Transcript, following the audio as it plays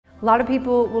A lot of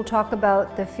people will talk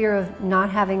about the fear of not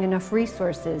having enough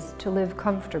resources to live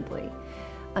comfortably.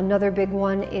 Another big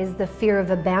one is the fear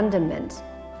of abandonment,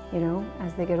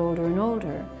 as they get older and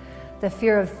older. The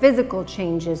fear of physical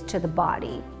changes to the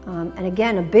body. And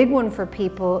again, a big one for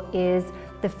people is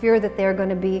the fear that they're going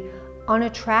to be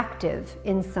unattractive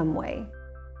in some way.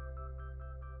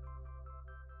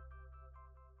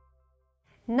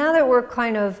 Now that we're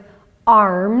kind of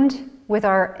armed with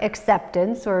our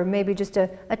acceptance, or maybe just a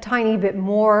tiny bit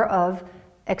more of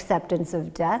acceptance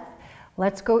of death,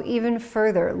 let's go even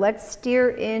further. Let's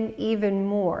steer in even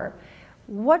more.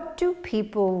 What do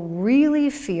people really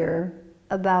fear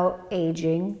about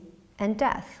aging and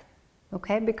death?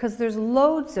 Okay, because there's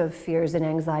loads of fears and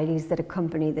anxieties that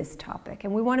accompany this topic,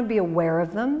 and we want to be aware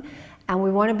of them, and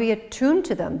we want to be attuned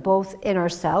to them, both in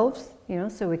ourselves,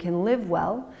 so we can live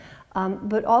well,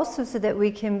 but also so that we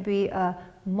can be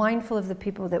mindful of the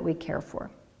people that we care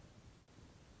for.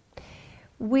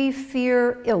 We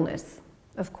fear illness,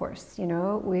 of course,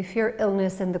 we fear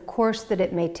illness and the course that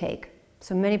it may take.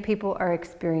 So many people are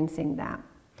experiencing that.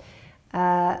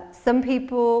 Some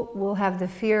people will have the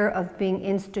fear of being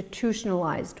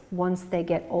institutionalized once they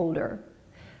get older.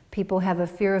 People have a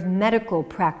fear of medical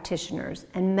practitioners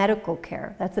and medical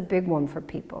care. That's a big one for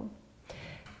people.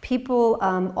 People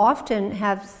often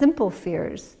have simple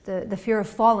fears, the fear of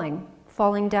falling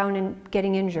down and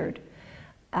getting injured.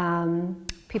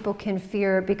 People can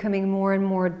fear becoming more and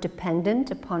more dependent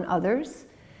upon others.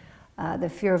 The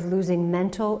fear of losing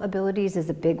mental abilities is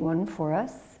a big one for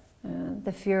us.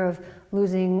 The fear of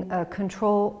losing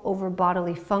control over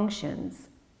bodily functions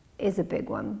is a big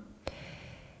one.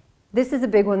 This is a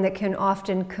big one that can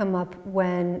often come up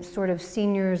when sort of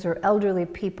seniors or elderly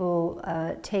people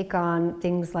take on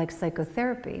things like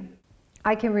psychotherapy.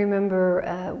 I can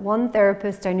remember one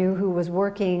therapist I knew who was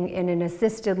working in an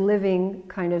assisted living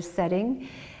kind of setting,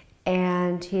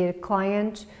 and he had a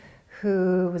client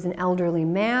who was an elderly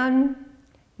man,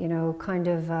 kind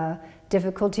of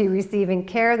difficulty receiving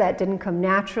care that didn't come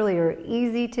naturally or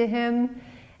easy to him,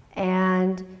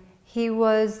 and he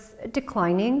was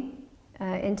declining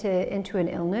into an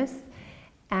illness,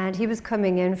 and he was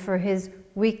coming in for his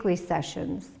weekly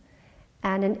sessions.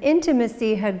 And an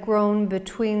intimacy had grown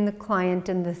between the client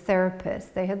and the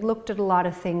therapist. They had looked at a lot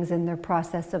of things in their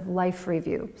process of life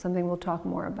review, something we'll talk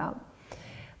more about.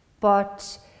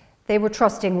 But they were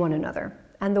trusting one another,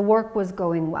 and the work was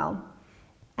going well.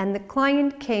 And the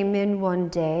client came in one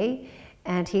day,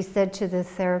 and he said to the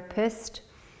therapist,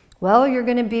 "Well, you're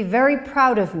going to be very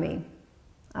proud of me.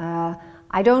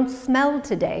 I don't smell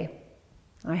today.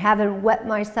 I haven't wet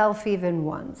myself even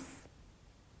once."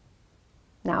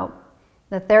 Now,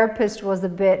 the therapist was a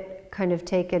bit kind of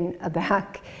taken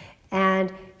aback,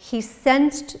 and he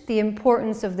sensed the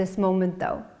importance of this moment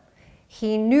though.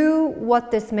 He knew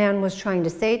what this man was trying to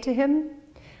say to him,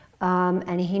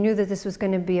 and he knew that this was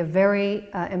going to be a very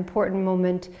important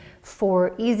moment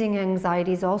for easing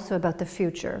anxieties also about the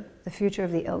future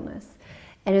of the illness.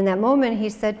 And in that moment he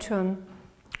said to him,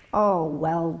 "Oh,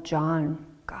 well, John,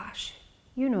 gosh,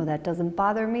 that doesn't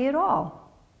bother me at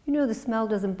all. The smell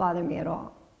doesn't bother me at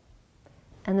all."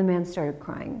 And the man started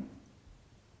crying.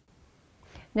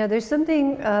 Now there's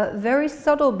something very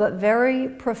subtle but very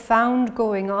profound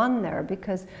going on there,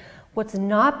 because what's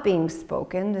not being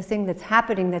spoken, the thing that's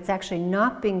happening that's actually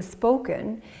not being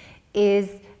spoken,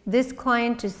 is this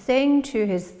client is saying to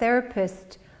his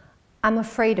therapist, "I'm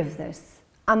afraid of this.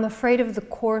 I'm afraid of the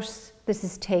course this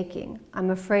is taking.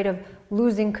 I'm afraid of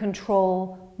losing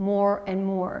control more and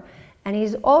more." And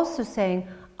he's also saying,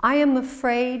 "I am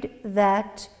afraid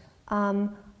that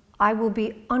I will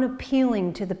be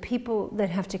unappealing to the people that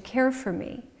have to care for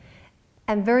me."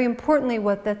 And very importantly,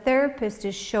 what the therapist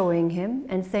is showing him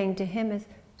and saying to him is,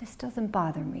 "This doesn't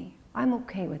bother me. I'm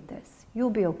okay with this.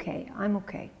 You'll be okay. I'm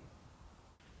okay."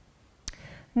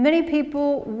 Many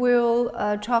people will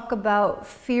talk about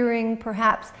fearing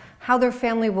perhaps how their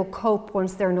family will cope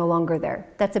once they're no longer there.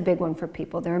 That's a big one for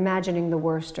people. They're imagining the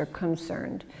worst or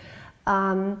concerned.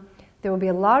 There will be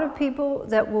a lot of people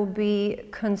that will be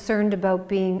concerned about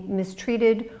being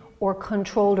mistreated or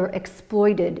controlled or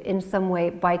exploited in some way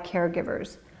by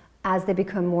caregivers as they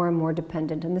become more and more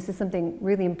dependent. And this is something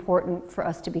really important for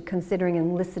us to be considering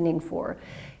and listening for.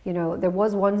 There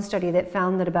was one study that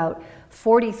found that about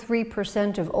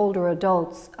 43% of older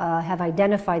adults have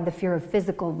identified the fear of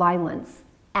physical violence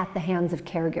at the hands of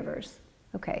caregivers.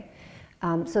 Okay,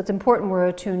 so it's important we're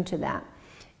attuned to that.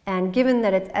 And given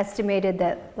that it's estimated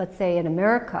that, let's say in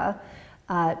America,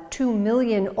 2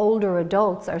 million older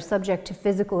adults are subject to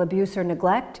physical abuse or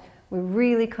neglect, we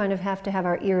really kind of have to have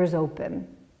our ears open.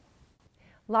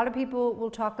 A lot of people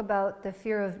will talk about the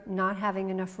fear of not having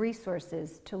enough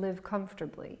resources to live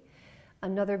comfortably.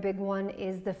 Another big one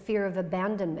is the fear of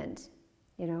abandonment,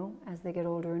 you know, as they get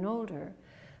older and older.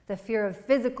 The fear of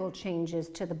physical changes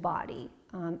to the body.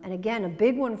 And again, a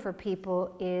big one for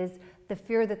people is the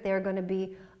fear that they're going to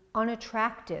be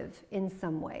unattractive in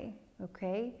some way,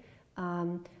 okay?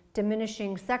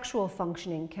 Diminishing sexual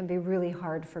functioning can be really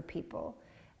hard for people.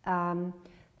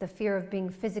 The fear of being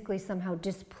physically somehow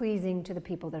displeasing to the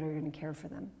people that are going to care for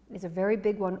them is a very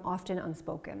big one, often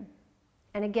unspoken.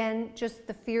 And again, just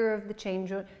the fear of the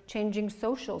changing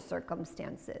social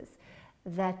circumstances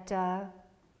that,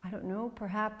 I don't know,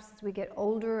 perhaps as we get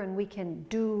older and we can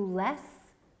do less,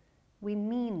 we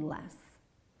mean less.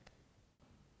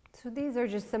 So these are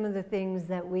just some of the things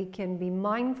that we can be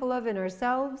mindful of in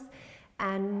ourselves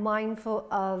and mindful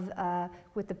of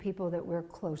with the people that we're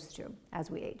close to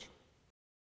as we age.